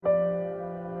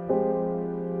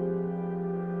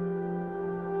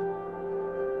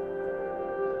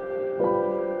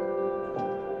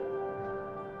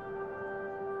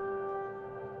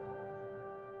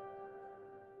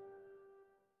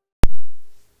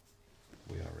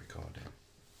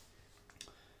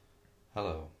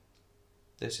Hello,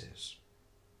 this is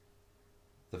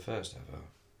the first ever,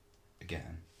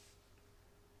 again,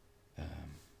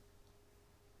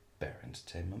 Bear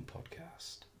Entertainment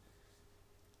Podcast.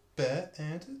 Bear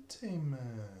Entertainment.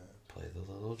 Play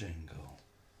the little jingle.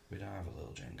 We don't have a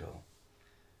little jingle.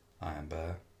 I am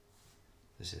Bear.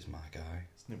 This is my guy.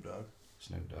 Snoop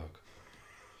Dogg.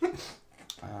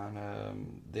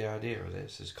 And the idea of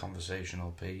this is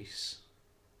conversational piece.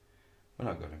 We're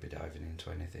not going to be diving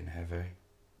into anything heavy.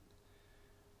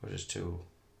 We're just two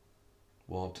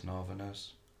warped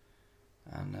northerners.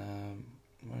 And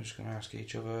we're just going to ask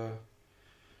each other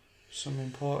some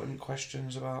important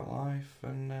questions about life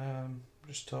and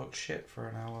just talk shit for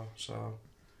an hour. So,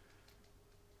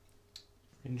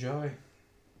 enjoy.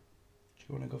 Do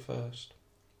you want to go first?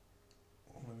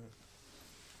 1 minute.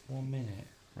 1 minute,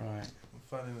 right. I'm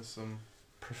finding some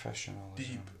Professionalism.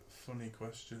 deep, funny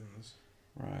questions.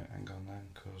 Right, hang on then,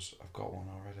 because I've got one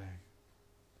already.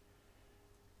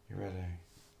 You ready?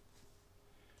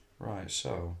 Right,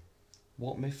 so,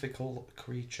 what mythical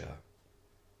creature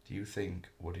do you think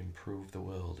would improve the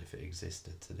world if it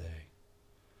existed today?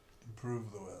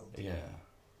 Improve the world. Yeah.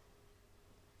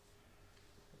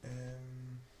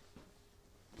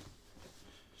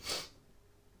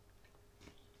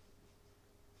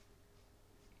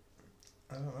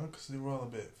 I don't know, because they were all a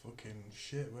bit fucking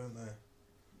shit, weren't they?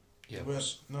 Yeah,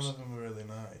 None of them were really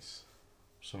nice.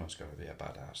 someone's got to be a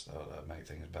badass, though, that'd make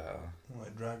things better.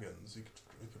 Like dragons, you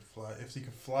could fly. If you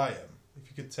could fly them, if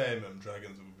you could tame them,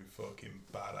 dragons would be fucking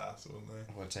badass, wouldn't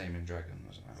they? We're taming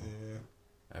dragons now. Yeah.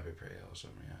 That'd be pretty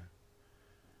awesome,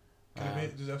 yeah.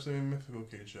 Does it have to be a mythical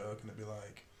creature, or can it be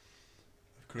like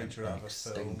a creature out of a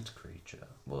film? Extinct creature.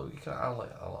 Well, you can.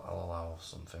 I'll allow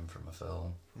something from a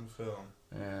film. From a film?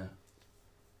 Yeah.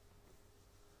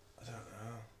 I don't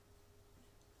know.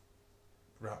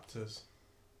 Raptors.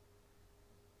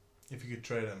 If you could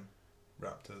trade them,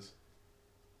 raptors.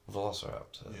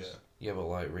 Velociraptors. Yeah. Yeah, but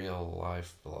like real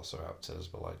life velociraptors,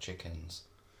 but like chickens.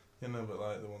 You know, but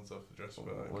like the ones off the Jurassic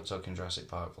Park. We're talking Jurassic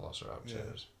Park velociraptors, Yeah.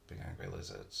 big angry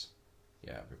lizards.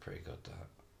 Yeah, it'd be pretty good, that.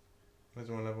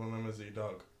 Imagine when everyone of them as a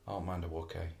dog. I don't mind a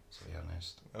Wookiee, to be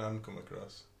honest. And I'm come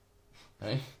across.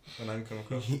 Hey? When I'm come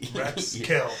across. Rex, Yeah.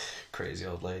 kill! Crazy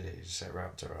old lady, you just set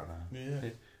raptor on her. Yeah.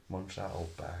 Munch that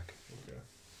old bag. Okay.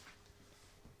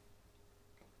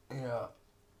 Yeah.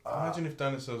 Imagine if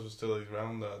dinosaurs were still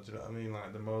around though, do you know what I mean?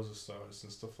 Like the Mosasaurus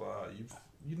and stuff like that.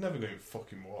 You'd never go in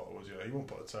fucking water, would you? You won't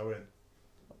put a toe in.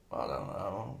 I don't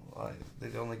know. Like,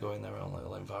 they'd only go in their own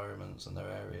little environments and their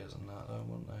areas and that, though,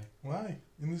 wouldn't they? Why?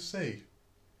 In the sea?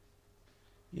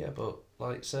 Yeah, but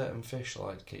like certain fish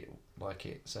like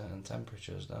it certain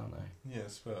temperatures, don't they? Yeah, I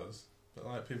suppose. But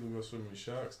like people go swimming with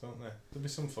sharks, don't they? There'd be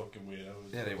some fucking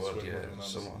weirdo. Yeah, they would. swimming Yeah, with an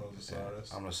someone. Mosasaurus.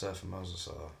 Yeah. I'm gonna surf a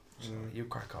mosasaur. So you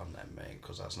crack on then, mate,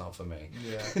 because that's not for me.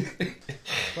 Yeah.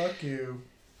 Fuck you.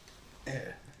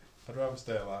 Yeah. I'd rather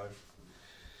stay alive.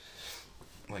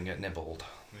 Then get nibbled.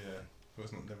 Yeah. It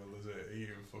wasn't never lizard. Eat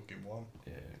you fucking one.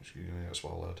 Yeah, you're gonna get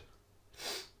swallowed.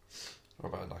 Or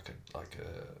about like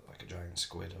a giant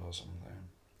squid or something.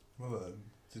 Well,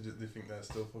 they think they're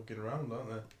still fucking around,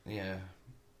 aren't they? Yeah.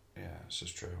 Yeah, this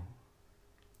is true.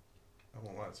 I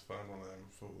won't like to find one of them.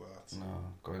 Fuck that.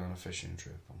 No, going on a fishing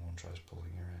trip and one tries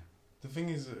pulling your ear. The thing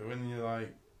is that when you're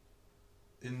like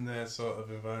in their sort of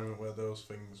environment where those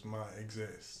things might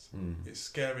exist, it's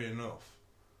scary enough.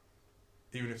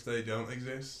 Even if they don't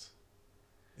exist.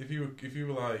 If you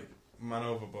were like man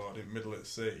overboard in middle at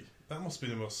sea, that must be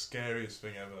the most scariest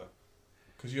thing ever.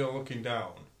 Because you're looking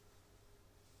down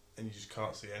and you just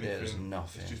can't see anything. Yeah, there's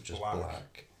nothing. It's just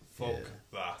black. Fuck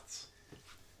that.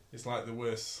 It's like the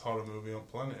worst horror movie on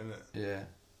planet, isn't it? Yeah.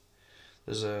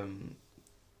 There's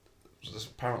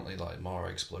apparently like more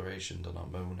exploration done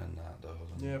on Moon and that though.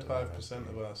 Yeah, 5%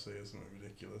 of our sea isn't it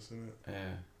ridiculous, isn't it?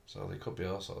 Yeah. So there could be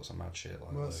all sorts of mad shit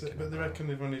like well, that. that's it, but they reckon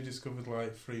they've only discovered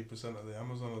like 3% of the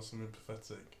Amazon or something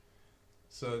pathetic.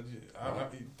 So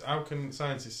how can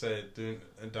scientists say doing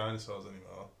dinosaurs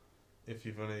anymore if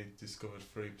you've only discovered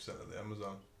 3% of the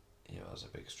Amazon? Yeah, that's a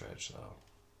big stretch though.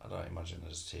 I don't imagine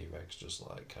there's a T-Rex just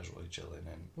like casually chilling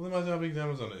in. Well, imagine how big the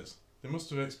Amazon is. They must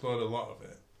have explored a lot of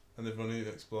it, and they've only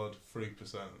explored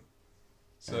 3%.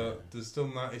 So there's still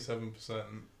 97%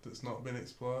 that's not been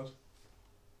explored.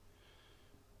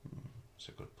 That's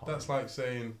a good point. That's like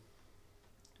saying,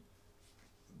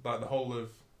 like the whole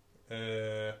of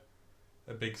a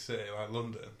big city like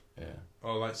London,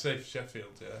 or like say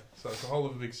Sheffield, yeah. So it's the whole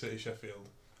of a big city, Sheffield,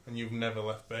 and you've never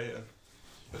left Bayton,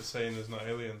 but saying there's not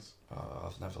aliens. Oh,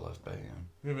 I've never left Bayham.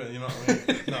 Yeah, but you know what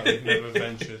I mean? No, you've never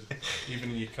ventured,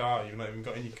 even in your car. You've not even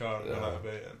got in your car and gone out of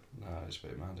Bayton. No, it's a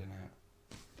bit mad, innit?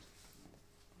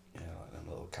 Yeah, like them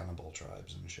little cannibal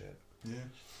tribes and shit. Yeah.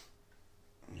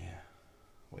 Yeah.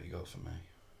 What you got for me?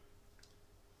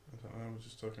 I don't know, I was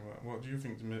just talking about... What do you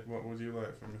think... What would you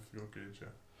like for a mythical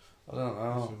creature? I don't If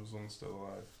know. there was one still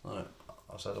alive. Like,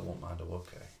 I said I won't mind a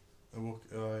Wookiee. A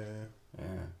Wookiee... Oh, yeah.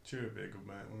 Yeah. Chewie would be a good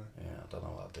mate, wouldn't Yeah, I don't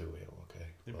know what I'd do with a Wookiee.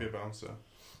 he? He'd be a bouncer.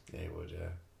 Yeah, he would, yeah.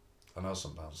 I know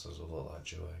some bouncers will look like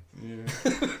Chewie.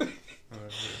 Yeah. I know,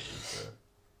 it's,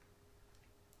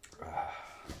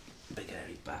 Big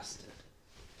hairy bastard.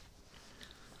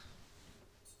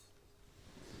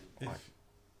 if... Right.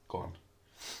 Go on.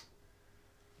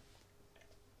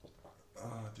 Oh,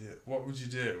 dear. What would you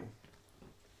do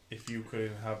if you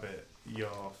could inhabit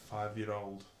your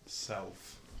 5-year-old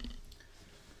self?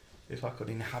 If I could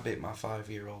inhabit my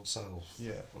 5-year-old self.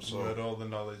 Yeah. So- You had all the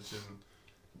knowledge and,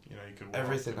 you know, you could walk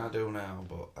Everything and- I do now,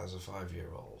 but as a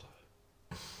 5-year-old.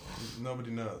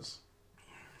 Nobody knows.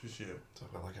 Just you. So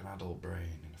I've got like an adult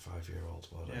brain in a 5-year-old's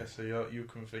body. Yeah, so you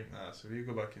can think that. So if you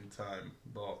go back in time,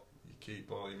 but you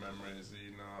keep all your memories,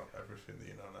 you know everything that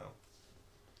you know now,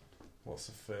 what's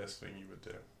the first thing you would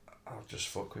do? I'll just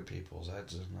fuck with people's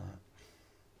heads and that.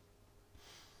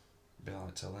 Be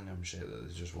like telling them shit that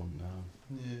they just wouldn't know.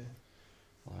 Yeah.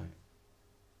 Like,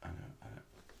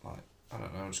 I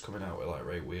don't know, just coming out with like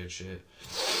right weird shit.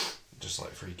 Just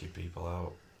like freaking people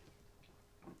out.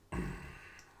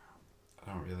 I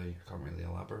can't really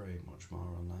elaborate much more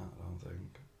on that, I don't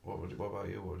think. What about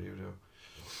you? What do you do?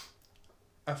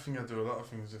 I think I do a lot of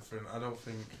things different. I don't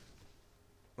think,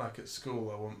 like at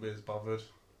school, I wouldn't be as bothered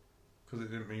because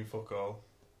it didn't mean fuck all.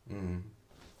 Mm.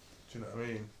 Do you know what I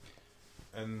mean?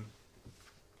 And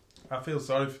I feel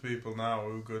sorry for people now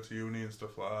who go to uni and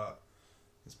stuff like that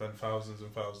and spend thousands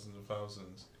and thousands and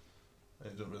thousands,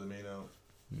 and it doesn't really mean out.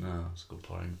 No, that's a good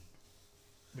point.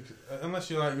 Because, unless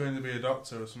you like going to be a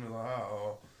doctor or something like that,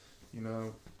 or you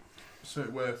know,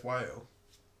 something worthwhile.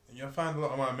 You'll find a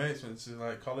lot of my mates went to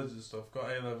like college and stuff, got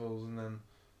A levels, and then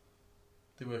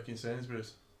they work in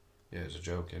Sainsbury's. Yeah, it's a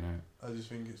joke, innit? I just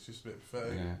think it's just a bit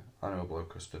pathetic. Yeah, I know a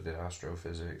bloke who studied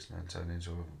astrophysics and then turned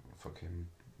into a fucking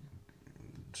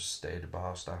just stayed a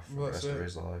bar staff for Well, the rest that's of it.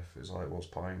 his life. It's like, what's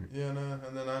the point? Yeah, no,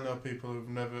 and then I know people who've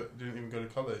didn't even go to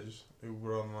college who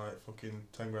were on like fucking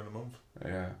 10 grand a month.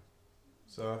 Yeah.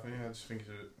 So I just think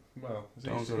it's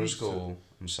Don't go to school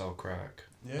and sell crack.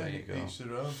 Yeah, There you go. each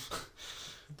their own.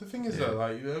 The thing is Yeah. though,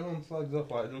 like everyone flags up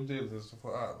like drug dealers and stuff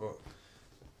like that, but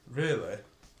really,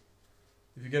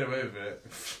 if you get away with it,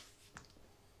 it's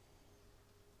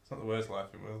not the worst life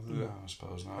in the world, is No, it? I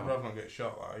suppose I'd not. rather not get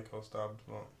shot like or stabbed,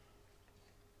 but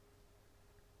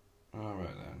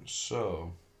Alright then,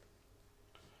 so...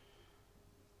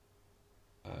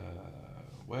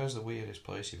 where's the weirdest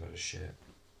place you've had a shit?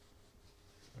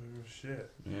 oh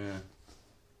shit. Yeah.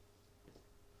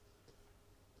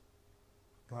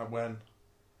 Like when?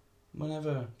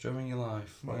 Whenever, during your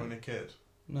life. When When- you're a kid?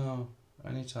 No,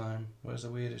 anytime. Where's the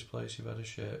weirdest place you've had a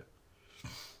shit?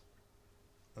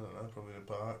 I don't know, probably in a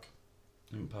park.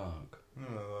 In park. I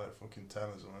don't know, like fucking 10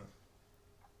 or something.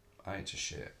 I ate a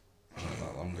shit not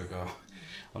that long ago.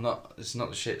 It's not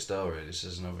the shit story, this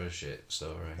is another shit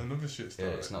story. Another shit story.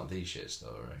 Yeah, it's not the shit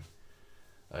story.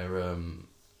 I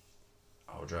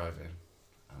was driving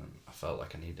and I felt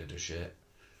like I needed a shit.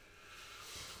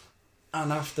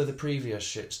 And after the previous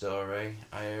shit story,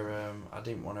 I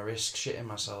didn't want to risk shitting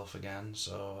myself again,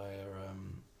 so I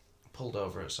pulled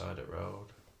over at side of road.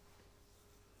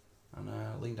 And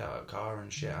I leaned out of the car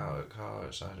and shit out of the car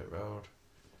at side of road.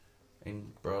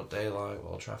 In broad daylight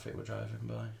while traffic were driving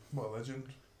by. What a legend.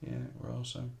 Yeah, we're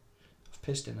awesome. I've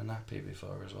pissed in a nappy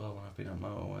before as well when I've been on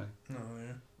motorway. No,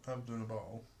 yeah. I've done a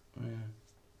bottle. Yeah.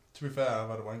 To be fair, I've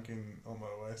had a wanking on my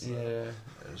way, so. Yeah,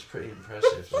 it was pretty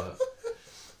impressive that.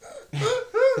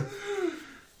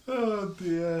 Oh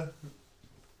dear.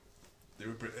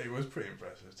 It was pretty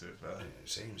impressive, to be fair. It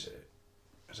seems it.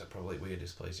 Is that probably the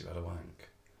weirdest place you've had a wank?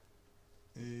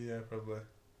 Yeah, probably.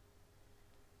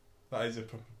 That is a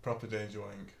proper danger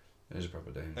wank. It is a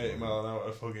proper danger. 80 mile an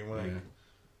hour fucking wank. Yeah.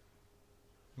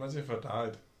 Imagine if I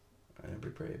died. It'd be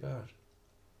pretty bad.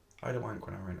 I had a wank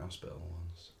when I were in hospital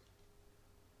once.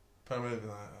 Apparently,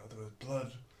 like, there was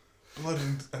blood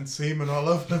and semen all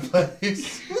over the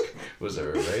place. Was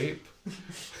there a rape?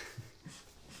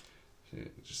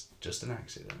 just an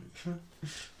accident.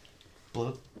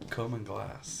 Blood, cum and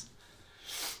glass.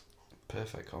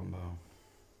 Perfect combo.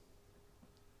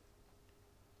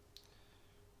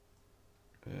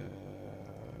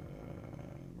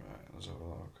 Right, let's have a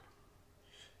look.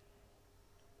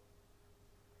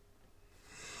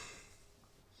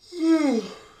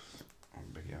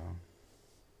 Big yawn.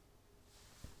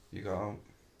 You got home?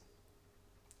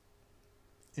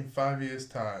 In 5 years'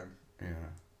 time, Yeah.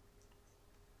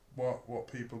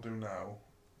 what people do now,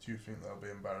 do you think they'll be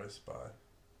embarrassed by?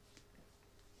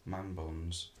 Man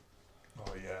buns.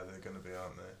 Oh yeah, they're going to be,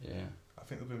 aren't they? Yeah. I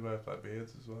think they'll be embarrassed by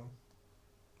beards as well.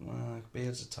 Well,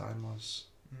 beards are timeless.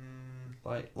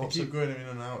 Like, They lots keep of... going in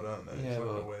and out, don't they? Yeah, it's like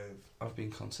but a wave. I've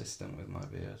been consistent with my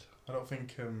beard. I don't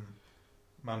think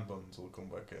man buns will come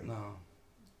back in. No.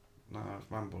 No, if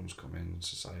man buns come in,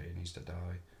 society needs to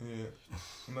die. Yeah.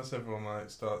 Unless everyone like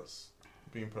starts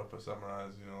being proper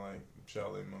samurais, you know, like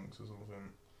Shaolin monks or something.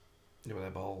 Yeah, but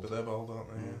they're bald. But they're bald, aren't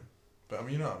they? Mm. Yeah. But I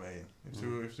mean, you know what I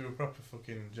mean. If they were proper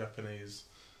fucking Japanese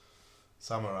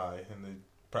samurai and they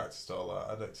practiced all that,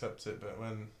 I'd accept it. But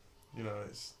when, you know,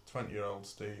 it's 20-year-old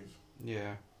Steve.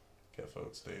 Yeah. Get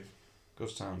fucked, Steve.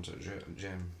 Goes down to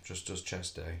gym, just does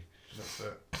chest day. That's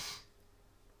it.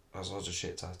 Has loads of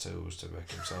shit tattoos to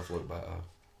make himself look better.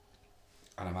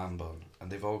 And a man bun. And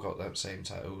they've all got them same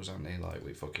tattoos, haven't they? Like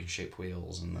with fucking ship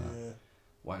wheels and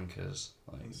wankers.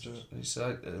 Like, it's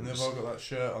like, and they've all got that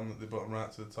shirt on that they button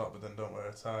right to the top but then don't wear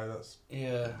a tie. That's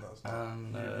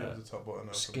and the top button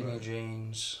up skinny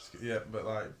jeans. Yeah, but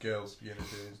like girls skinny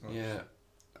jeans, not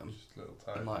just little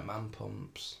tie. And like man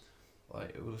pumps.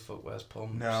 Like, who the fuck wears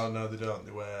pumps? No, they don't.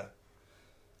 They wear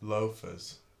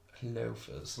loafers.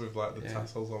 Loafers. With like the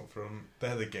tassels on front.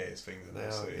 They're the gayest things that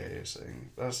I've seen. They are the gayest thing.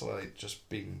 That's like just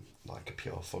being like a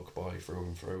pure fuckboy through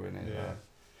and through, innit? Yeah.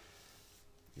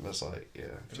 That's like,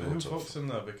 yeah. But who fucks them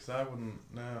though? Because I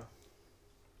wouldn't know.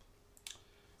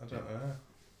 I don't know.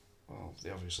 Well, they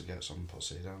obviously get some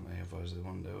pussy, don't they? Otherwise they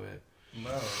wouldn't do it.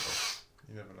 No,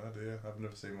 you never know, do you? I've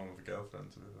never seen one with a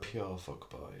girlfriend, to be fair. Pure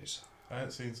fuckboys. I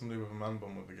ain't seen somebody with a man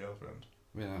bun with a girlfriend.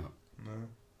 Yeah. No.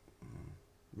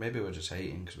 Maybe we're just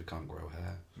hating because we can't grow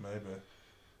hair. Maybe.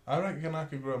 I reckon I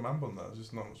could grow a man bun though,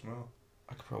 just not much more.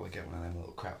 I could probably get one of them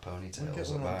little crap ponytails Get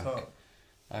at one the on back. top.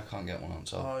 I can't get one on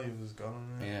top. Oh, you've just gone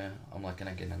on it. Yeah, I'm like an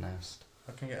egg in a nest.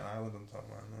 I can get an island on top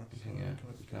right now.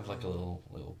 You can have like a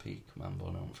little peak man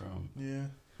bun on front. Yeah.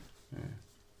 Yeah.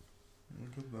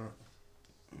 Good that.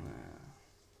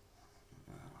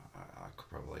 I could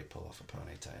probably pull off a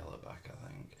ponytail at the back, I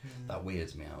think. Yeah. That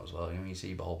weirds me out as well. You know, you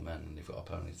see bald men and they've got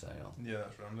a ponytail. Yeah,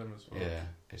 that's random as well. Yeah,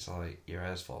 it's like your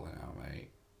hair's falling out, mate.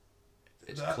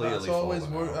 It's That's clearly always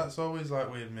falling out. That's always like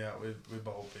weirded me out with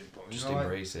bald people. Just you know,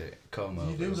 embrace it. Comb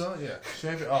over. You do, don't you?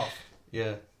 Shave it off.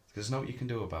 Yeah, there's no what you can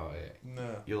do about it.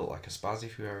 No. You look like a spaz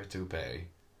if you wear a toupee.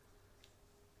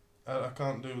 I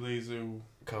can't do these who...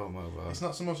 Comb over. It's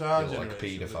not so much our You look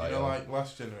generation, like a paedophile. you know, like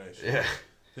last generation. Yeah.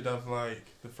 They'd have like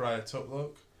the Friar Tuck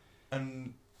look,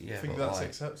 and Yeah, think but that's like,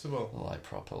 acceptable. like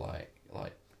proper like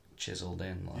chiseled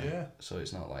in, like, Yeah. so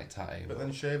it's not like tatty. But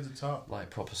then shave the top. like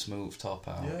proper smooth top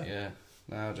out. Yeah. Yeah.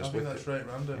 No, just I think whip that's it. right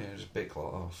random. Yeah, just big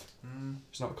lot off. Mm.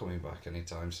 It's not coming back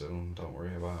anytime soon. Don't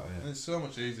worry about And it. it's so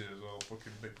much easier as well.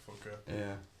 Fucking big fucker.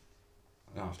 Yeah.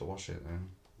 I don't have to wash it then.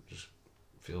 Just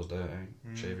feels dirty.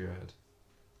 Shave your head.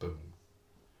 Boom.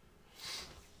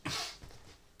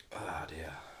 Ah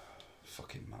dear.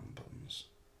 Fucking man buns.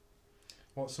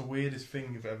 What's the weirdest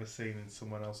thing you've ever seen in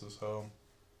someone else's home?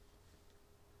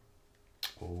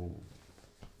 Oh.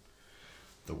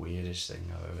 The weirdest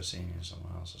thing I've ever seen in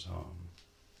someone else's home.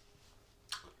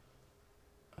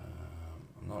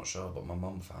 I'm not sure, but my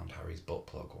mum found Harry's butt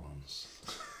plug once.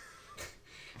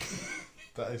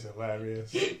 That is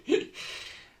hilarious.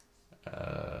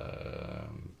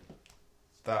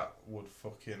 That would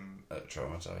fucking...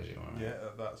 Traumatise you, wouldn't it? Yeah,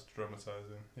 that's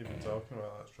traumatising. Even talking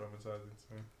about that's traumatising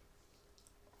to me.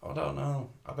 I don't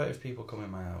know. I bet if people come in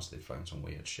my house, they'd find some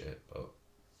weird shit, but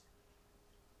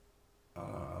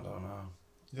I don't know.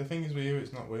 The thing is with you,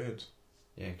 it's not weird.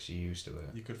 Yeah, because you're used to it.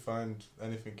 You could find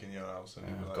anything in your house and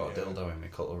Yeah, you'd be I've like, got a dildo in my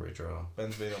cutlery drawer.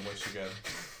 Ben's been on Wish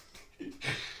again.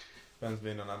 Ben's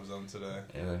been on Amazon today.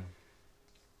 Yeah.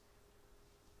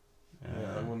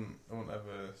 Yeah, it wouldn't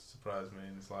ever surprise me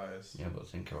in the slightest. Yeah, but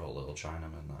think of all little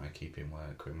Chinamen that I keep in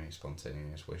work with me,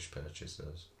 spontaneous Wish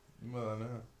purchases. Well, I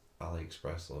know.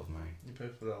 AliExpress love me. You pay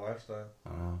for their lifestyle. I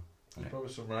know. There's probably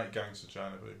some right gangster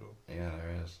China people. Yeah,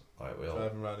 there is. Like we all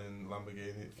Driving around in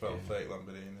Lamborghini, fake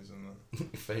Lamborghinis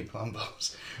and fake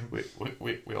Lambos.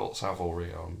 we all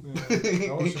Savalry on.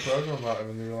 Yeah. I watched a program about them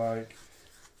and they were like,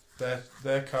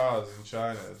 their cars in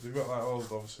China, they've got like all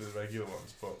obviously the regular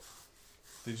ones, but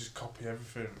they just copy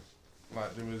everything.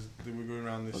 Like they were going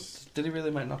around this. Did he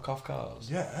really make knockoff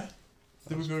cars? Yeah,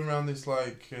 they were going around this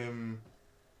like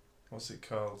what's it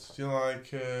called? Do you know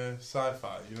like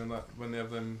sci-fi? You know like when they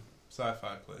have them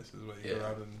sci-fi places where you go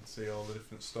around and see all the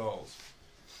different stalls.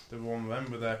 There were one of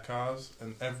them with their cars,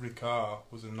 and every car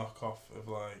was a knockoff of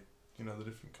like the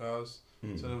different cars.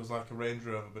 So there was like a Range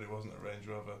Rover, but it wasn't a Range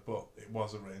Rover, but it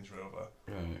was a Range Rover.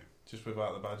 Right. Do just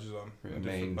without the badges on. A different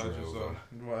Range badges Rover.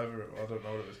 on. Whatever, I don't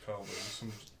know what it was called, but it was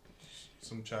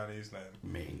some Chinese name.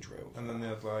 Range Rover. And then they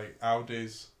had like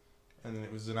Audis, and then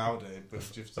it was an Audi, but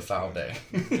just a Audi.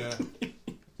 Yeah.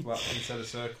 Like, instead of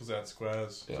circles, they had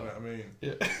squares. Yeah. Do you know what I mean?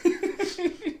 Yeah.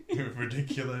 It was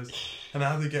ridiculous. And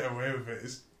how they get away with it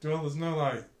is, well, there's no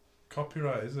like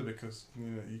copyright, is there? Because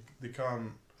they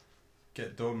can't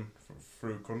get done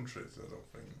through countries, I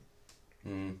don't think.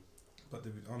 Mm. But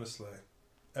honestly,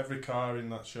 every car in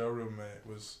that showroom, mate,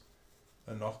 was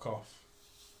a knockoff.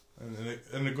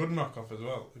 And a good knockoff as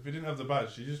well. If you didn't have the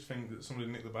badge, you just think that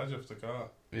somebody nicked the badge off the car.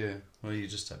 Yeah. Well, you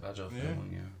just take badge off, Yeah.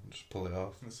 don't you? Just pull it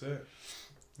off. That's it.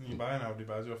 And you buy an Audi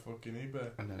badge off fucking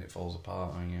eBay. And then it falls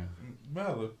apart on you.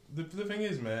 Well, the thing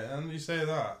is, mate, and you say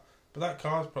that, but that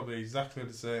car's probably exactly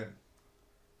the same.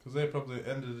 Because they probably, at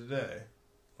the end of the day,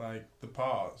 like, the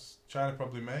parts, China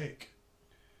probably make.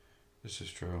 This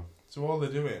is true. So all they're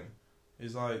doing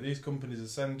is, like, these companies are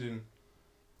sending,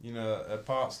 a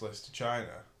parts list to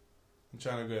China. And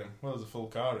China going, well, there's a full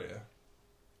car here.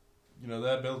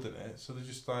 They're building it, so they're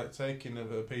just, like, taking a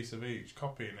piece of each,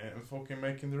 copying it, and fucking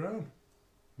making their own.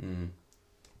 Mm.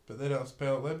 But they don't have to pay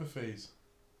out labour fees.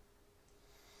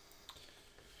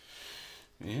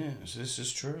 Yes, this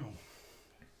is true.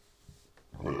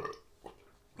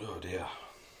 Oh dear.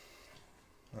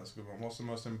 That's a good one. What's the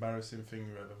most embarrassing thing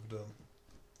you've ever done?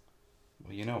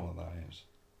 Well, you know what that is.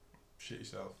 Shit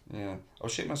yourself. Yeah.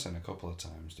 I've shit myself a couple of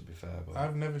times, to be fair, but...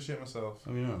 I've never shit myself.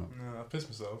 Oh, you know? No, I pissed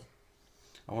myself.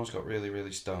 I once got really,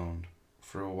 really stoned,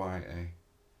 threw a whitey,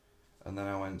 and then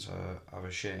I went to have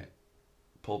a shit,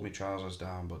 pulled my trousers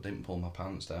down, but didn't pull my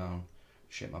pants down,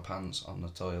 shit my pants on the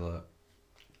toilet.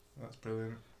 That's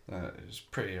brilliant. It was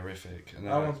pretty horrific. And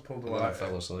I once pulled a and then I whitey.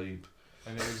 fell asleep.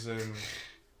 And it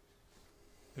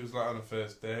was like on a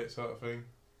first date sort of thing.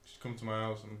 She'd come to my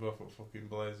house and we both were fucking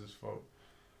blazed as fuck.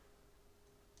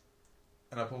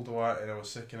 And I pulled a whitey and I was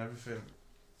sick and everything.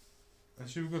 And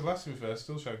she was a good lass, to be fair,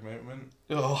 still shagged me,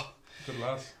 Oh, good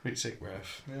lass. with sick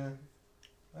breath. Yeah.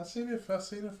 I seen her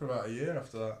for about a year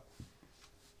after that.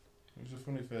 It was a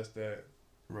funny first date.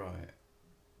 Right.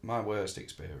 My worst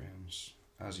experience,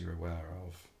 as you're aware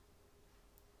of,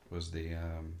 was the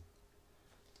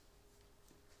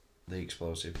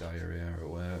explosive diarrhea at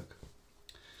work.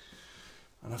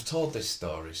 And I've told this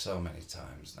story so many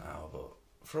times now, but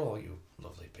for all you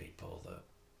lovely people that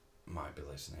might be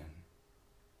listening,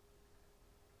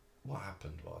 what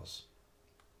happened was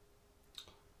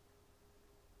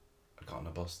I got on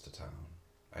a bus to town.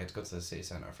 I had to go to the city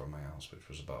centre from my house, which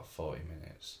was about 40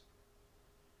 minutes.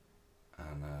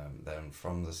 And then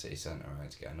from the city centre I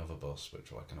had to get another bus,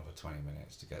 which was like another 20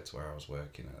 minutes to get to where I was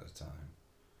working at the time.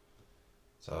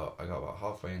 So I got about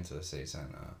halfway into the city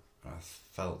centre and I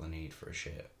felt the need for a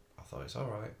shit. I thought, it's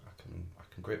alright, I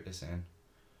can grip this in,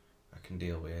 I can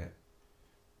deal with it.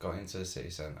 Got into the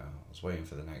city centre, I was waiting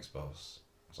for the next bus.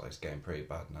 I was like, it's getting pretty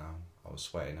bad now. I was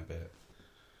sweating a bit.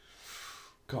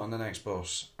 Got on the next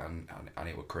bus and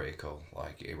it were critical,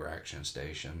 like it were action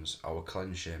stations. I were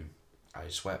clenching, I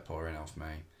had sweat pouring off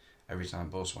me. Every time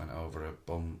bus went over a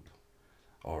bump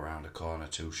or around a corner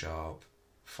too sharp,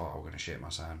 thought I was going to shit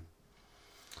myself.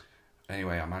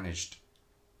 Anyway, I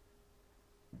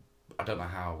don't know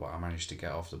how, but I managed to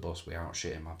get off the bus without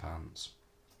shitting my pants.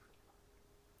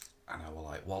 And I was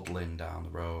like waddling down the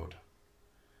road.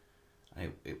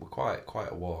 And it was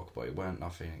quite a walk, but it weren't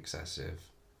nothing excessive.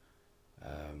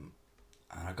 And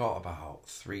I got about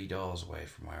 3 doors away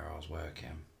from where I was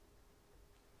working.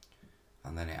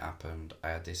 And then it happened. I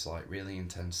had this like really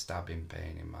intense stabbing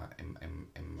pain in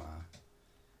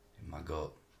my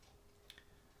gut.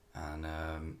 And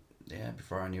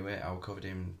before I knew it, I was covered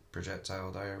in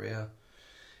projectile diarrhea.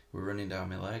 We were running down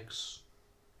my legs.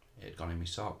 It had gone in my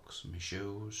socks, my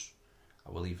shoes.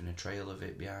 I was leaving a trail of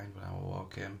it behind when I was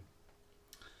walking.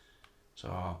 So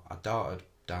I darted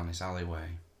down this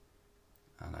alleyway,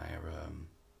 and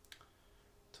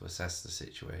to assess the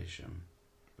situation,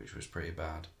 which was pretty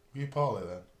bad. Were you poorly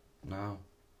then? No.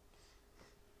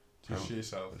 Did you shit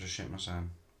yourself? I just shit myself.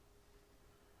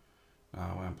 No,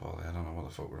 I weren't poorly. I don't know what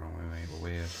the fuck were wrong with me. It was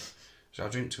weird. So I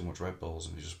drink too much Red Bulls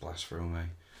and it just blasts through me.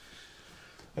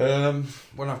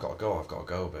 When I've got to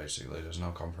go, basically. There's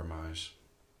no compromise.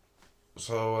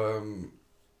 So,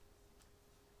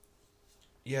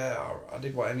 I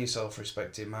did what any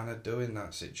self-respecting man would do in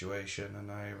that situation, and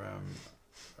I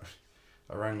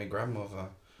rang my grandmother,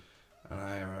 and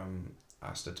I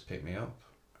asked her to pick me up,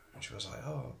 and she was like,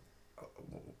 "Oh,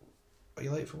 are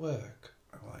you late for work?"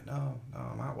 I'm like, no,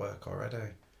 I'm at work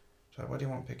already. She's like, "What do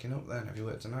you want picking up then? Have you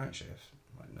worked a night shift?"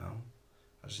 I'm like, "No,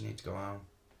 I just need to go home."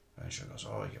 And she goes,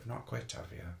 "Oh, you've not quit,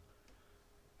 have you?"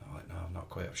 I'm like, "No, I've not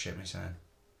quit, I've shit myself.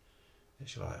 And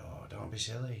she's like, oh, don't be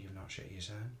silly, you've not shit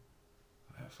yourself.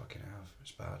 I fucking have,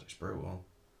 it's bad, it's brutal.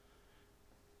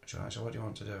 She's like, so what do you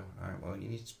want to do? Alright, well, you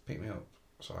need to pick me up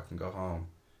so I can go home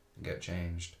and get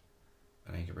changed,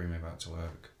 and then you can bring me back to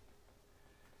work.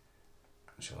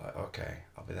 And she's like, okay,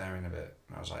 I'll be there in a bit.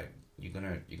 And I was like, you're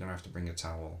gonna have to bring a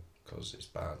towel, because it's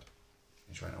bad.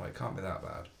 And she went, oh, it can't be that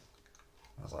bad.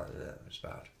 I was like, yeah, it's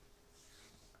bad.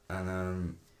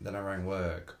 And then I rang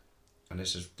work, and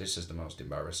this is the most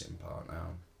embarrassing part now.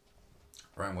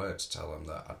 I rang work to tell them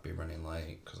that I'd be running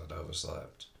late because I'd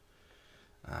overslept.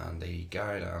 And the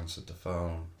guy that answered the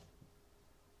phone,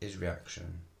 his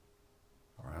reaction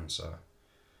or answer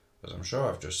was, I'm sure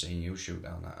I've just seen you shoot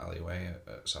down that alleyway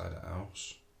outside the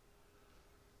house.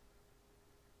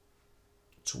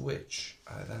 To which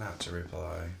I then had to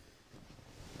reply,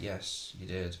 yes, you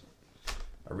did.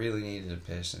 I really needed a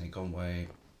piss and it couldn't wait.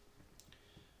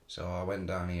 So I went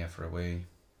down here for a wee,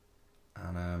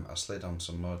 and I slid on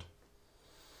some mud.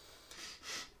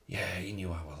 Yeah, he knew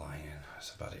I was lying.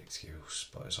 It's a bad excuse,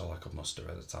 but it's all I could muster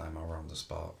at the time. I were on the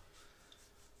spot.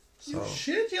 So, you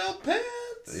shit your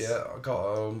pants? Yeah, I got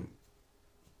home.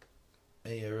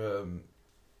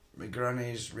 My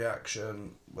granny's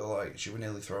reaction was like, she was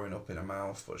nearly throwing up in her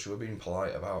mouth, but she was being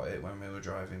polite about it when we were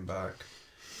driving back.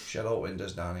 She had all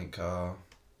windows down in car.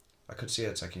 I could see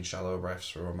her taking shallow breaths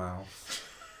through her mouth.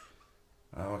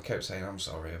 I kept saying, I'm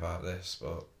sorry about this,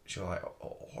 but she was like,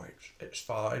 oh, it's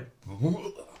fine.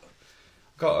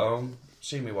 Got home,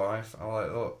 see my wife, I was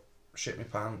like, look, shit my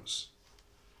pants.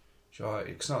 She was like,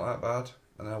 it's not that bad.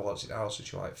 And then I walked in the house and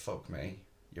she was like, fuck me,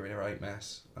 you're in a right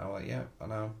mess. And I was like, yeah, I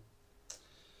know.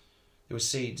 There was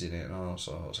seeds in it and all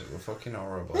sorts, it was fucking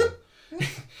horrible.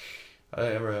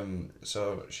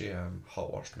 So she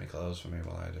hot washed my clothes for me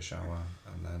while I had a shower,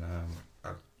 and then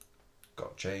I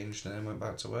got changed and then went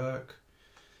back to work.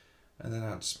 And then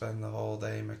I'd spend the whole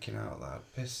day making out that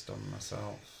I'd pissed on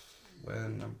myself,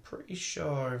 when I'm pretty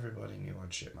sure everybody knew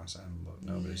I'd shit myself, but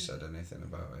nobody said anything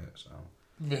about it, so...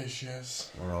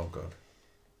 Vicious. We're all good.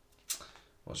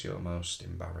 What's your most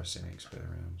embarrassing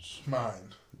experience?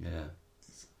 Mine? Yeah.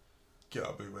 It's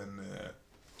gotta be when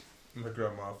my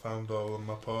grandma found all of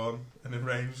my porn and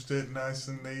arranged it nice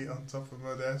and neat on top of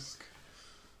my desk.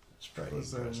 It's pretty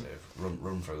impressive.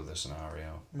 Run through the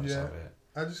scenario. Let's have it.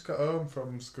 I just got home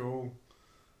from school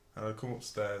and I come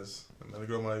upstairs and my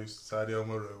grandma used to tidy all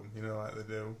my room, you know, like they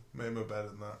do, made my bed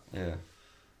and that. Yeah.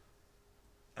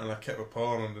 And I kept my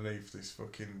porn underneath this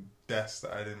fucking desk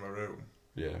that I had in my room.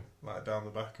 Yeah. Like down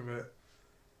the back of it.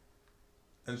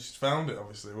 And she'd found it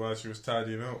obviously while she was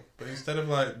tidying up. But instead of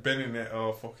like binning it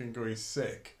or fucking going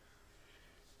sick,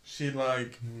 she'd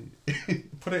like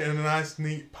put it in a nice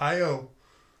neat pile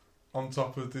on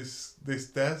top of this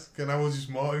desk, and I was just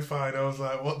mortified. I was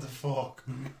like, what the fuck?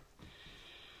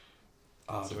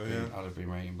 I'd have been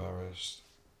really embarrassed.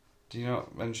 Do you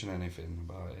not mention anything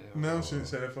about it? No, she didn't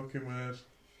say a fucking word.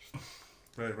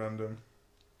 Very random.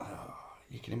 Oh,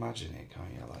 you can imagine it,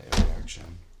 can't you? Like a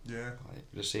reaction. Yeah. Like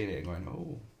just seeing it and going,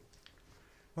 oh.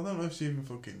 I don't know if she even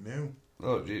fucking knew.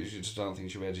 Oh, you just don't think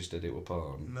she registered it with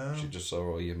porn? No. She just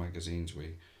saw all your magazines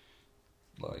with,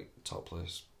 like,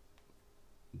 topless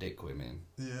dick women.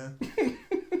 Yeah.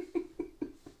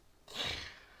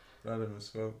 Random as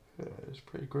fuck. Yeah, it's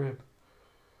pretty grim.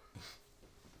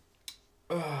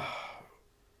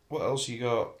 What else you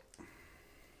got?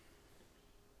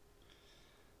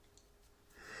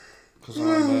 Because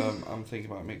I'm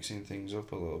thinking about mixing things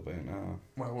up a little bit now.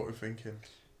 Well, what are we thinking?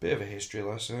 Bit of a history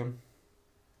lesson.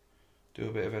 Do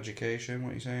a bit of education.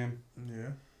 What are you saying?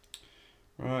 Yeah.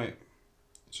 Right.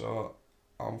 So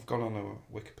I've gone on a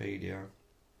Wikipedia.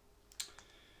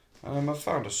 I've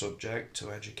found a subject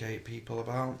to educate people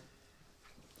about.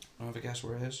 Have a guess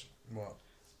where it is? What?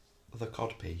 The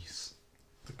codpiece.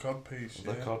 The codpiece.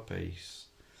 The yeah. codpiece.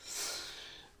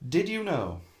 Did you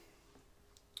know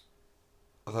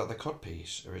that the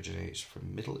codpiece originates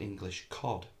from Middle English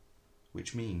cod,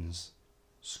 which means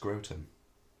scrotum?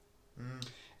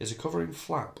 Is a covering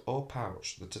flap or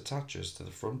pouch that attaches to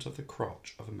the front of the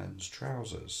crotch of a men's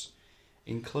trousers,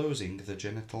 enclosing the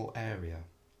genital area.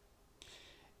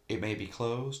 It may be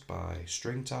closed by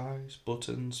string ties,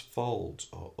 buttons, folds,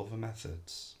 or other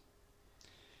methods.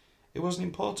 It was an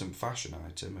important fashion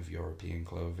item of European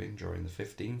clothing during the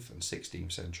 15th and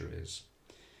 16th centuries.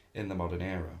 In the modern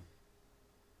era,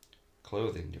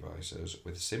 clothing devices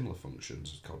with similar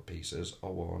functions as codpieces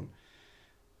are worn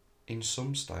in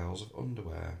some styles of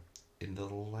underwear in the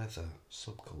leather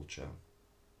subculture.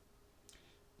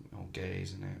 Oh, gay,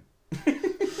 isn't it?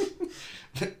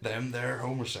 Them, they're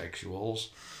homosexuals.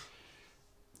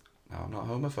 Now, I'm not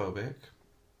homophobic.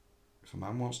 If a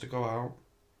man wants to go out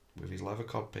with his leather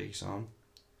codpiece on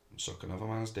and suck another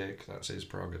man's dick, that's his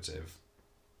prerogative.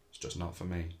 It's just not for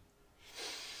me.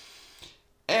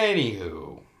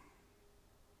 Anywho,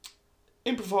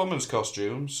 in performance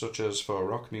costumes, such as for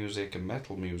rock music and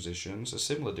metal musicians, a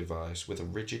similar device with a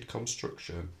rigid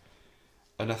construction,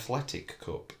 an athletic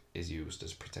cup, is used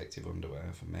as protective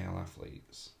underwear for male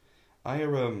athletes. I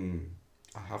have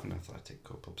an athletic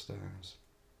cup upstairs.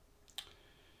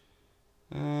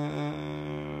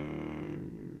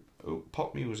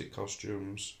 Pop music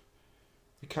costumes.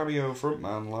 The Cameo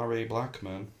frontman Larry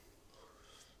Blackman.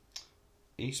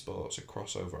 He sports a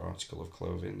crossover article of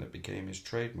clothing that became his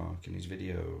trademark in his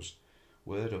videos,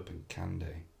 Word Up and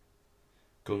Candy.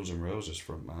 Guns N' Roses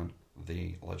frontman,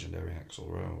 the legendary Axl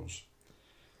Rose.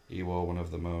 He wore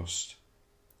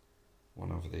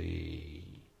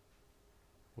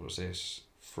what's this?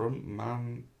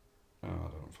 Frontman? Oh,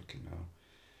 I don't fucking know.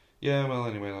 Yeah, well,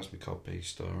 anyway, that's my codpiece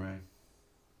story.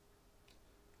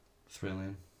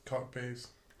 Thrilling. Cockpiece.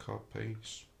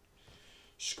 Codpiece.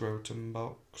 Scrotum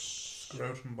box.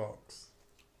 Scrotum box.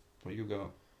 What you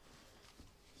got?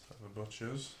 So the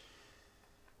butchers.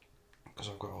 Because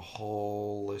I've got a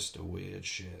whole list of weird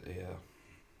shit here.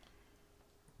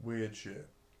 Weird shit.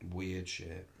 Weird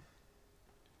shit.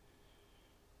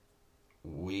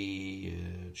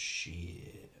 Weird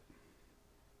shit.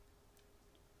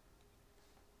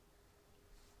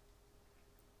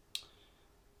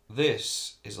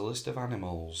 This is a list of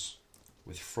animals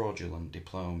with fraudulent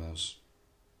diplomas.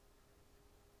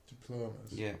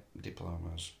 Diplomas? Yeah,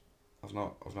 diplomas. I've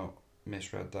not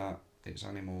misread that. It's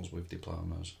animals with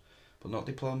diplomas. But not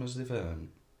diplomas they've earned.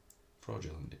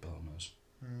 Fraudulent diplomas.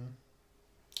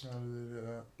 How do they do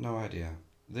that? No idea.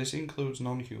 This includes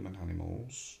non-human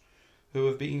animals who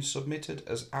have been submitted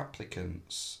as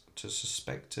applicants to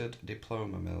suspected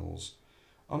diploma mills.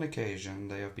 On occasion,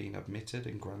 they have been admitted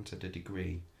and granted a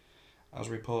degree, as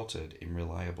reported in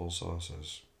reliable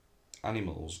sources.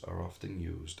 Animals are often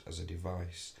used as a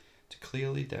device to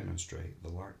clearly demonstrate the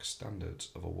lax standards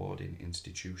of awarding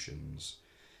institutions.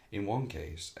 In one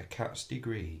case, a cat's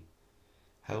degree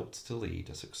helped to lead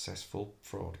a successful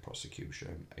fraud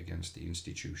prosecution against the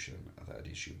institution that had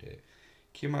issued it.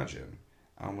 Can you imagine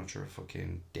how much of a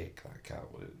fucking dick that cat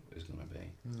is going to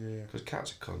be? Yeah. Because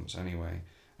cats are cunts anyway.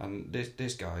 And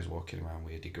this guy's walking around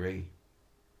with a degree.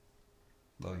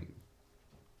 Like,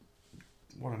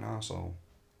 what an arsehole.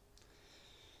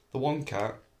 The one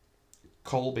cat,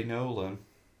 Colby Nolan,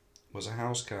 was a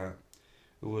house cat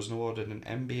who was awarded an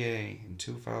MBA in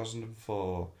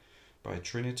 2004 by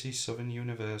Trinity Southern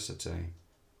University,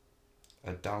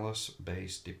 a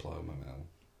Dallas-based diploma mill.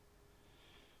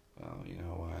 Well, you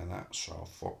know why that's so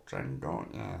fucked then,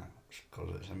 don't you? It's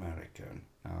because it's American.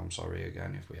 Now, I'm sorry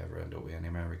again if we ever end up with any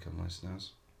American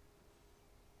listeners.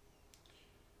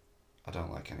 I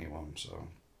don't like anyone, so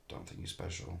don't think you're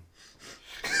special.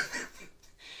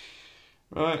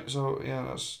 Right, so yeah,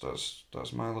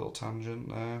 that's my little tangent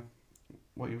there.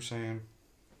 What are you saying?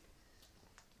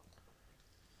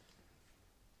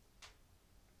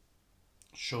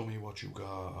 Show me what you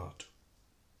got.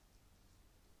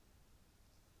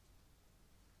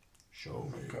 Show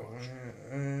me what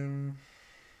you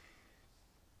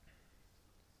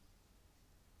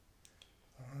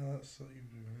that's what you're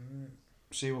doing,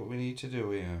 See what we need to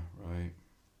do here, right?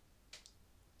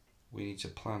 We need to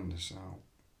plan this out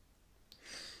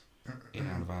in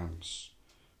advance,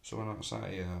 so we're not sat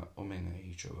here umming at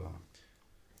each other.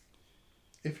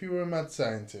 If you were a mad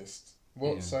scientist,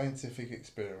 what scientific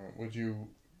experiment would you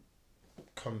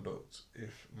conduct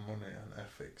if money and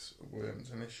ethics weren't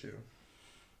an issue?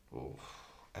 Oh,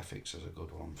 ethics is a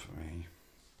good one for me.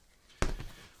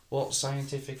 What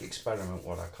scientific experiment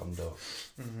would I conduct?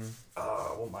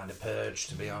 I wouldn't mind a purge,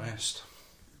 to be honest.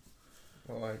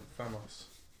 What, like Thanos?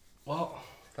 What?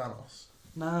 Thanos?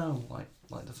 No,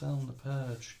 like the film The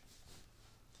Purge.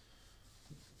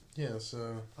 Yeah,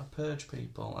 so... I'd purge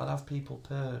people. I'd have people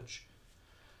purge.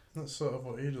 That's sort of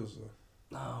what he does, though.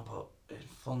 No, but it's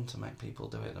fun to make people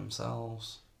do it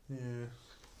themselves. Yeah.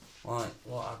 Like,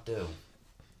 what I'd do...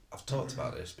 I've talked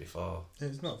about this before.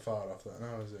 It's not far off that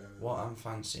now, is it? What I'm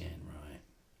fancying, right,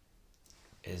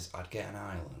 is I'd get an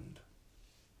island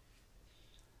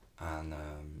and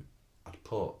I'd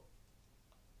put,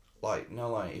 like,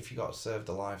 if you got served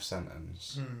a life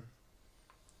sentence,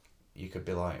 you could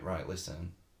be like, right,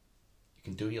 listen, you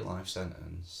can do your life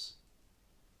sentence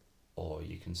or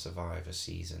you can survive a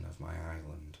season of my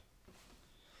island.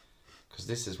 Because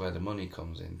this is where the money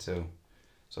comes in too.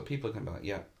 So people can be like,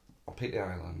 yeah, I'll pick the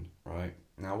island, right?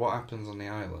 Now what happens on the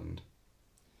island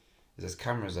is there's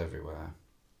cameras everywhere,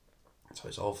 so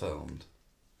it's all filmed.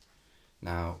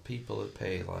 Now, people would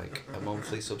pay like a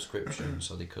monthly subscription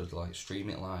so they could like stream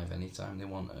it live anytime they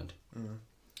wanted.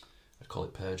 I'd call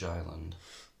it Purge Island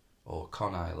or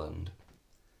Con Island,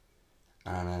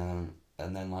 and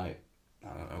then like I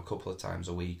don't know, a couple of times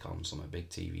a week on some of the big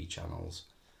TV channels,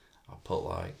 I'll put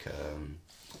like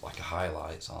a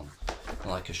highlights on,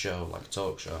 like a show, like a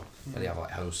talk show, where they have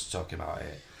like hosts talking about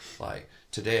it. Like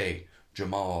today,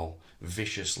 Jamal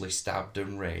viciously stabbed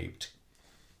and raped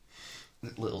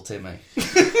little Timmy.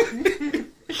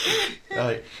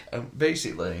 Like,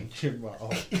 basically.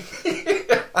 Jamal.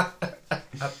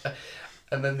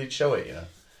 And then they'd show it, you know.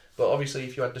 But obviously,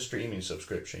 if you had the streaming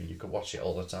subscription, you could watch it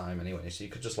all the time anyway. So you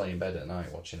could just lay in bed at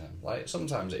night watching them. Like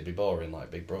sometimes it'd be boring,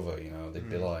 like Big Brother, you know. They'd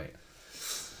be like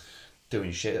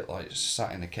doing shit, like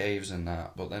sat in the caves and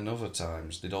that. But then other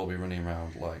times they'd all be running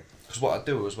around, like. Because what I'd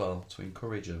do as well to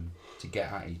encourage them to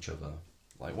get at each other,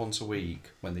 like once a week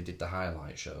when they did the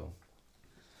highlight show,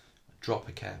 I'd drop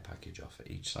a care package off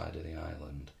at each side of the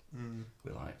island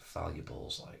with like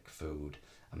valuables, like food,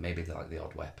 and maybe like the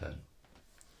odd weapon.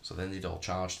 So then they'd all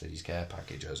charge to these care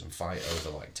packages and fight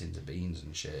over like tins of beans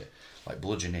and shit, like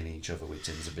bludgeoning each other with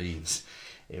tins of beans.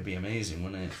 It'd be amazing,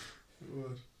 wouldn't it? It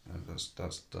would.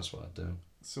 That's what I'd do.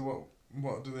 So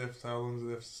what do they have to, how long do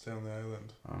they have to stay on the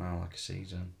island? I don't know, like a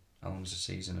season. How long's a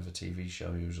season of a TV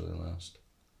show usually last?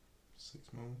 6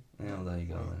 months. Yeah, well, there you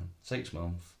go then. 6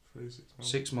 months. 6 months.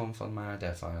 6 months on my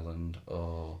death island,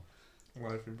 or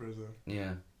Life in prison.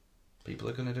 yeah, people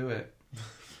are gonna do it.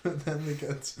 But then they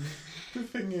get. The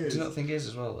thing is. Do you know what the thing is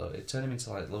as well though? It turned them into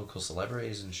like local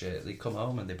celebrities and shit. They come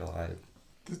home and they'd be like.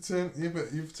 Yeah,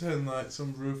 but you've turned like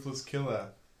some ruthless killer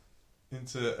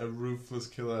into a ruthless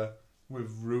killer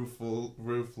with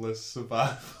ruthless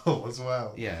survival as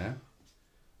well. Yeah.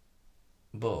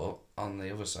 But on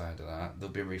the other side of that, they'll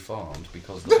be reformed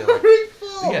because they'll be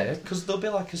like, yeah, because they'll be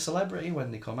like a celebrity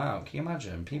when they come out. Can you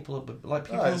imagine? People will be, like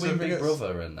people Right, will so be if he Big gets-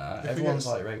 Brother and that. if he Everyone's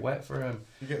gets- like right wet for him.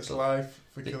 He gets So- life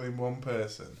for killing one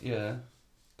person. Yeah,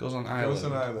 goes on Goes island,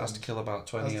 on island. has to kill about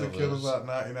 20 Has to others. kill about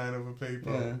 99 other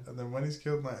people. Yeah. And then when he's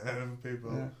killed 99 other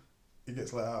people, Yeah. he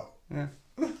gets let out. Yeah,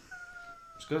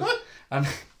 it's good, and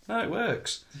no, it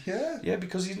works. Yeah. Yeah,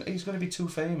 because he's going to be too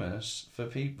famous for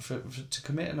people for to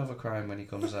commit another crime when he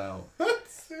comes out.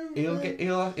 He'll get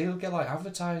like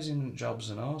advertising jobs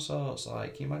and all sorts.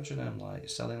 Like, can you imagine him like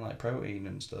selling like protein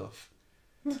and stuff?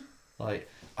 Like,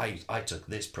 I took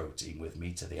this protein with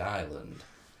me to the island.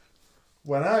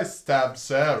 When I stabbed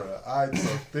Sarah, I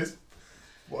took this.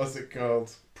 What's it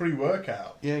called?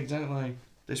 Pre-workout. Yeah, exactly.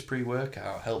 This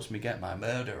pre-workout helps me get my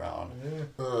murder on. Yeah.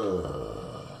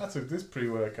 I took this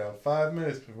pre-workout 5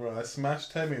 minutes before I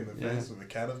smashed Timmy in the face with a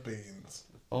can of beans.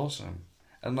 Awesome.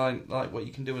 And like what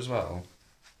you can do as well.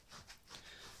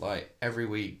 Like every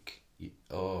week,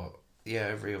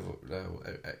 every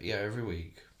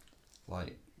week,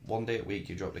 like one day a week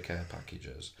you drop the care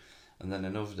packages, and then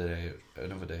another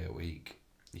day a week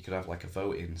you could have like a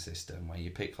voting system where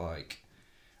you pick like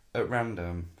at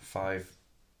random five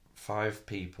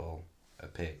people are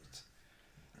picked,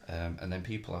 and then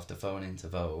people have to phone in to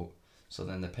vote. So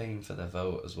then they're paying for their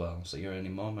vote as well. So you're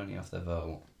earning more money off their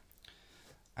vote,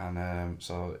 and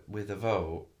so with the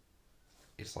vote,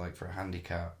 it's like for a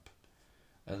handicap,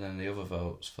 and then the other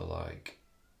votes for like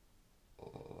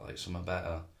something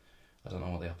better. I don't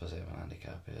know what the opposite of an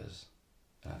handicap is.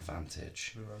 An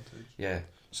advantage. Yeah.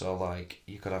 So like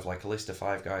you could have like a list of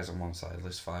 5 guys on one side, a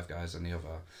list of 5 guys on the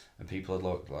other, and people would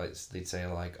look like they'd say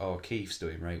like, "Oh, Keith's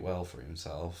doing right well for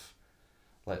himself.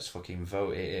 Let's fucking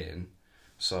vote it in."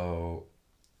 So,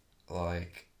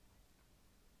 like,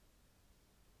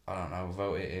 I don't know,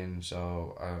 vote it in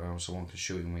so I don't know, someone can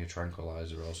shoot him with a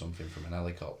tranquilizer or something from an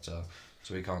helicopter,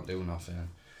 so he can't do nothing.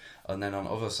 And then on the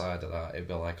other side of that, it'd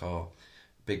be like, "Oh,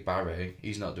 Big Barry,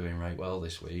 he's not doing right well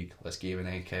this week. Let's give him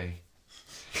an AK."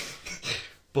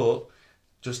 But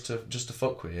just to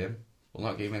fuck with him, we'll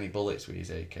not give him any bullets with his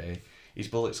AK. His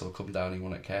bullets will come down in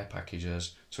one of care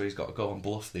packages, so he's got to go and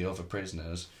bluff the other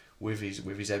prisoners with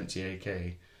his empty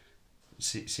AK.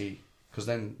 See, because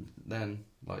then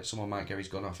like someone might get his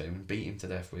gun off him and beat him to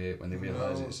death with it when they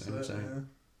realise it's empty. Yeah.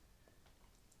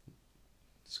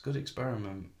 It's a good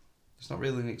experiment. It's not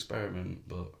really an experiment,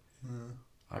 but Yeah.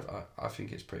 I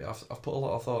think it's pretty. I've put a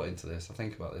lot of thought into this. I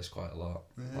think about this quite a lot.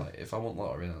 Yeah. Like if I want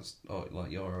lottery, that's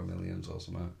like Euro Millions or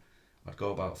something, I'd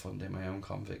go about funding my own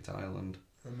convict island.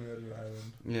 A murder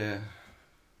island. Yeah,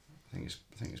 I think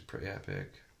it's pretty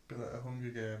epic. Be like a Hunger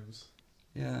Games.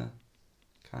 Yeah,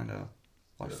 kind of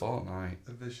like Yeah. Fortnite.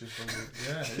 A vicious Hunger.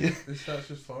 Yeah. That's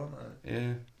just Fortnite.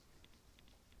 Yeah,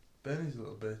 Benny's a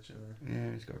little bitch, you know.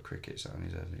 yeah. He's got a cricket set on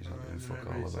his head. And he's not doing he's fuck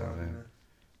really all about sad, it. isn't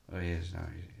Oh, he is now.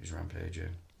 He's rampaging.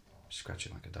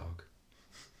 scratching like a dog.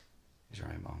 He's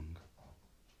very mong.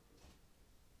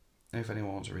 If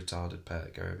anyone wants a retarded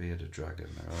pet, get a bearded dragon.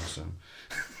 They're awesome.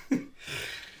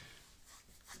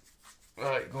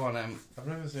 Right, go on, I've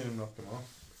never seen him knock them off.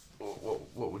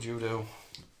 What would you do?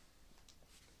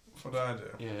 What would I do?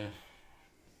 Yeah.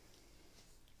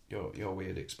 Your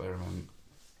weird experiment.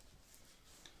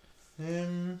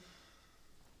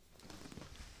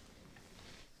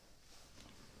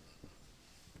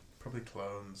 Probably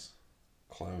clones.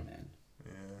 Cloning?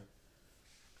 Yeah.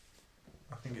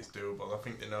 I think it's doable. I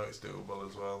think they know it's doable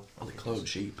as well. Well, they clone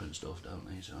sheep and stuff, don't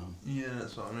they? So yeah,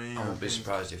 that's what I mean. I wouldn't be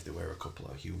surprised if there were a couple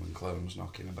of human clones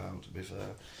knocking about, to be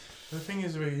fair. The thing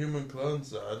is with human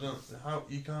clones though,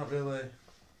 you can't really...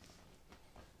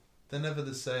 They're never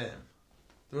the same.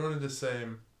 They're only the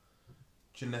same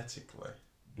genetically.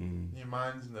 Your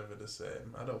mind's never the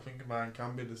same. I don't think a mind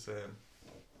can be the same.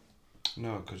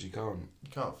 No, because you can't. You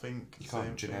can't think. You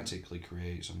can't genetically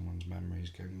create someone's memories,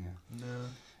 can you? No.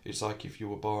 It's like if you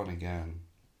were born again,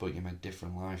 but you made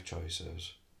different life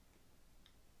choices,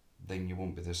 then you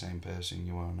won't be the same person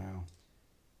you are now.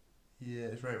 Yeah,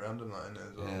 it's very random that, isn't it,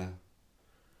 as well? Yeah.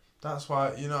 That's why,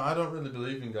 I don't really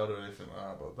believe in God or anything like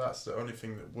that, but that's the only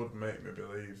thing that would make me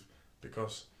believe,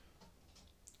 because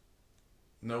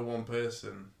no one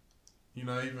person, even,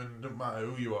 it doesn't matter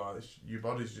who you are, your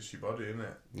body's just your body, isn't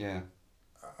it? Yeah.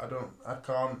 I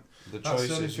can't, that's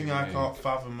the only thing I can't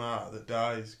fathom that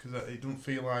dies, because it don't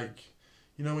feel like,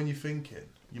 when you're thinking,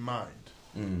 your mind,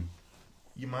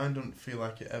 your mind don't feel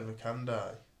like it ever can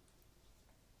die.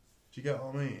 Do you get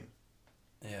what I mean?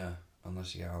 Yeah,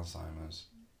 unless you get Alzheimer's.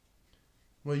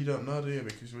 Well, you don't know, do you?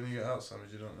 Because when you get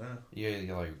Alzheimer's, you don't know. Yeah,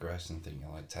 you regress and think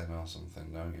you're 10 or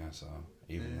something, don't you? So,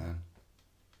 even then.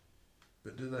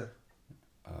 But do they?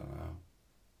 I don't know.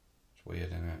 It's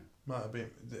weird, isn't it? Might have been.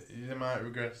 They might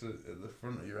regress at the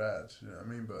front of your head, you know what I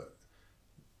mean? But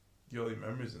your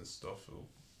memories and stuff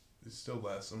is still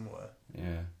there somewhere.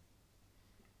 Yeah.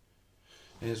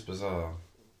 It is bizarre.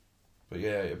 But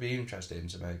yeah, it'd be interesting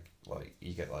to make,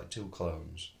 you get, 2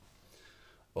 clones.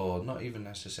 Or not even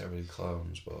necessarily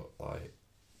clones, but,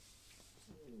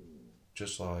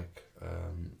 just,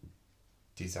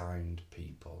 designed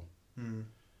people.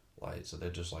 So they're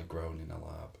just, grown in a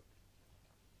lab.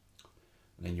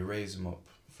 And then you raise them up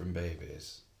from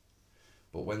babies.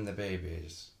 But when they're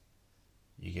babies,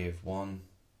 you give one...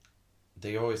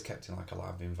 They're always kept in, a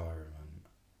lab environment.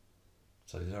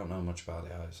 So they don't know much about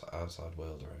the outside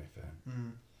world or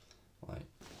anything.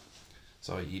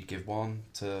 So you'd give one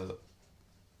to...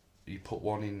 You put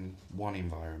one in one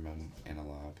environment in a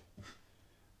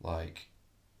lab.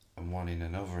 And one in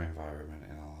another environment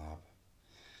in a lab.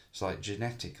 So,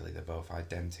 genetically, they're both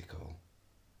identical.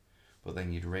 But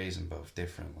then you'd raise them both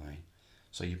differently.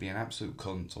 So you'd be an absolute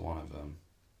cunt to one of them.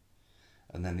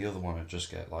 And then the other one would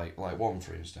just get, like one,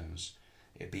 for instance,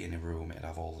 it'd be in a room, it'd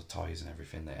have all the toys and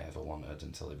everything they ever wanted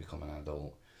until they become an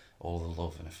adult. All the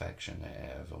love and affection they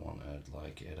ever wanted.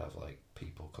 It'd have,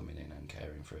 people coming in and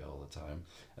caring for it all the time.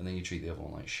 And then you treat the other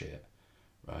one like shit,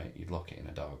 right? You'd lock it in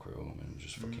a dark room and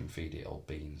just fucking feed it old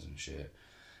beans and shit.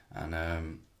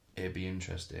 And, it'd be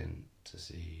interesting to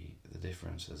see the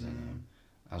differences in them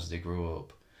as they grew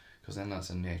up, because then that's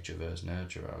a nature versus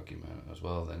nurture argument as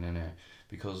well then, innit?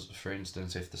 Because, for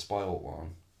instance, if the spoilt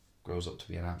one grows up to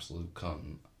be an absolute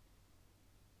cunt,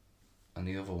 and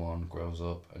the other one grows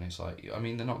up and it's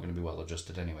they're not going to be well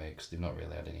adjusted anyway, because they've not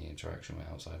really had any interaction with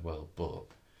the outside world, but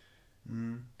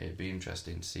it'd be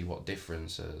interesting to see what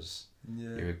differences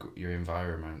your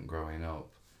environment growing up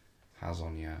has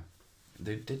on you.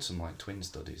 They did some twin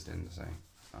studies, didn't they?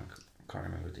 I can't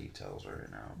remember the details right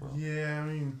now, but yeah,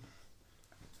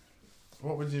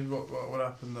 what would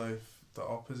happen though if the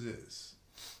opposites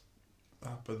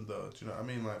happened though? Do you know what I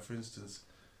mean? For instance,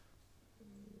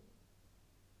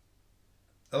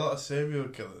 a lot of serial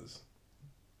killers.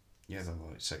 Yeah, they're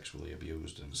sexually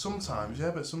abused and sometimes,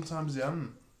 but sometimes they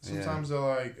haven't. Sometimes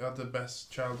they're had the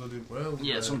best childhood in the world.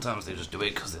 Yeah, sometimes they just do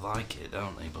it because they like it,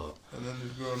 don't they? But and then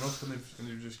they've grown up and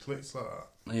they've just clicked like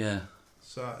that. Yeah.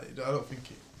 So I don't think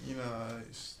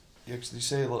it's. Yeah, because they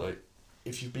say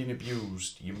if you've been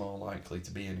abused, you're more likely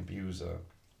to be an abuser.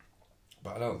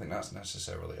 But I don't think that's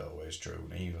necessarily always true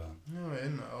neither. No, it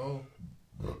isn't at all.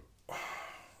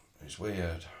 It's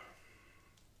weird.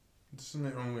 There's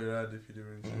something wrong with your head if you're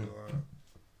doing something like that.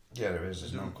 Yeah, there is.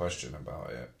 There's no question about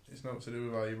it. It's not to do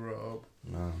with how you brought up.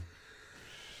 No.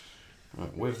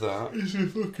 Right, with that... It's a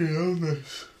fucking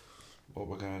illness. What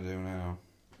we're going to do now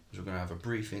is we're going to have a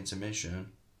brief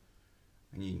intermission.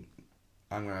 And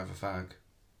I'm going to have a fag.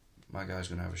 My guy's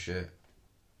going to have a shit.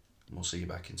 And we'll see you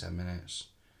back in 10 minutes.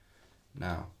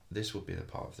 Now, this would be the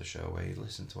part of the show where you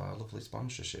listen to our lovely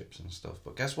sponsorships and stuff.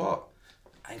 But guess what?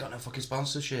 I ain't got no fucking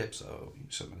sponsorship, so you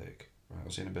suck my dick. Right,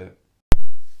 I'll see you in a bit.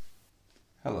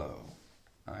 Hello,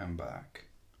 I am back.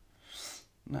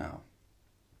 Now,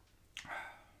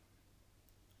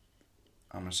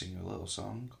 I'm gonna sing you a little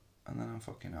song, and then I'm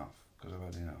fucking off, because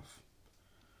I've had enough.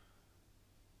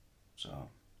 So,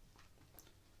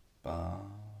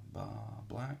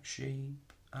 black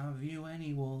sheep, have you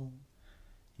any wool?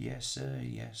 Yes sir,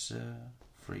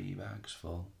 3 bags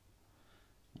full.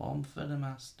 1 for the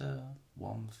master,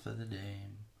 1 for the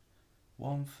dame,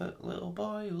 1 for the little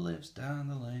boy who lives down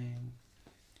the lane.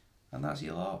 And that's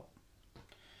your lot.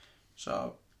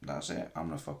 So, that's it. I'm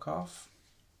gonna fuck off.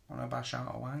 I'm gonna bash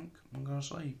out a wank. I'm gonna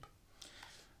sleep.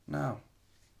 Now,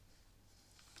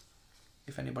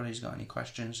 if anybody's got any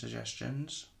questions,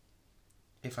 suggestions,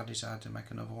 if I decide to make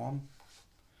another one,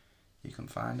 you can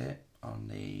find it on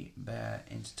the Bear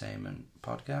Entertainment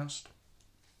Podcast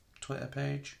Twitter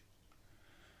page.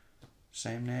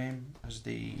 Same name as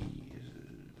the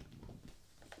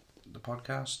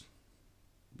podcast.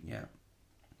 Yeah.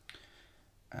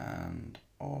 And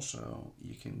also,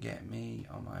 you can get me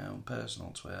on my own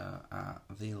personal Twitter at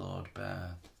The Lord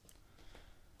Bear.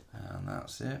 And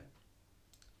that's it.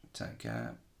 Take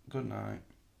care. Good night.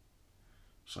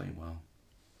 Sleep well.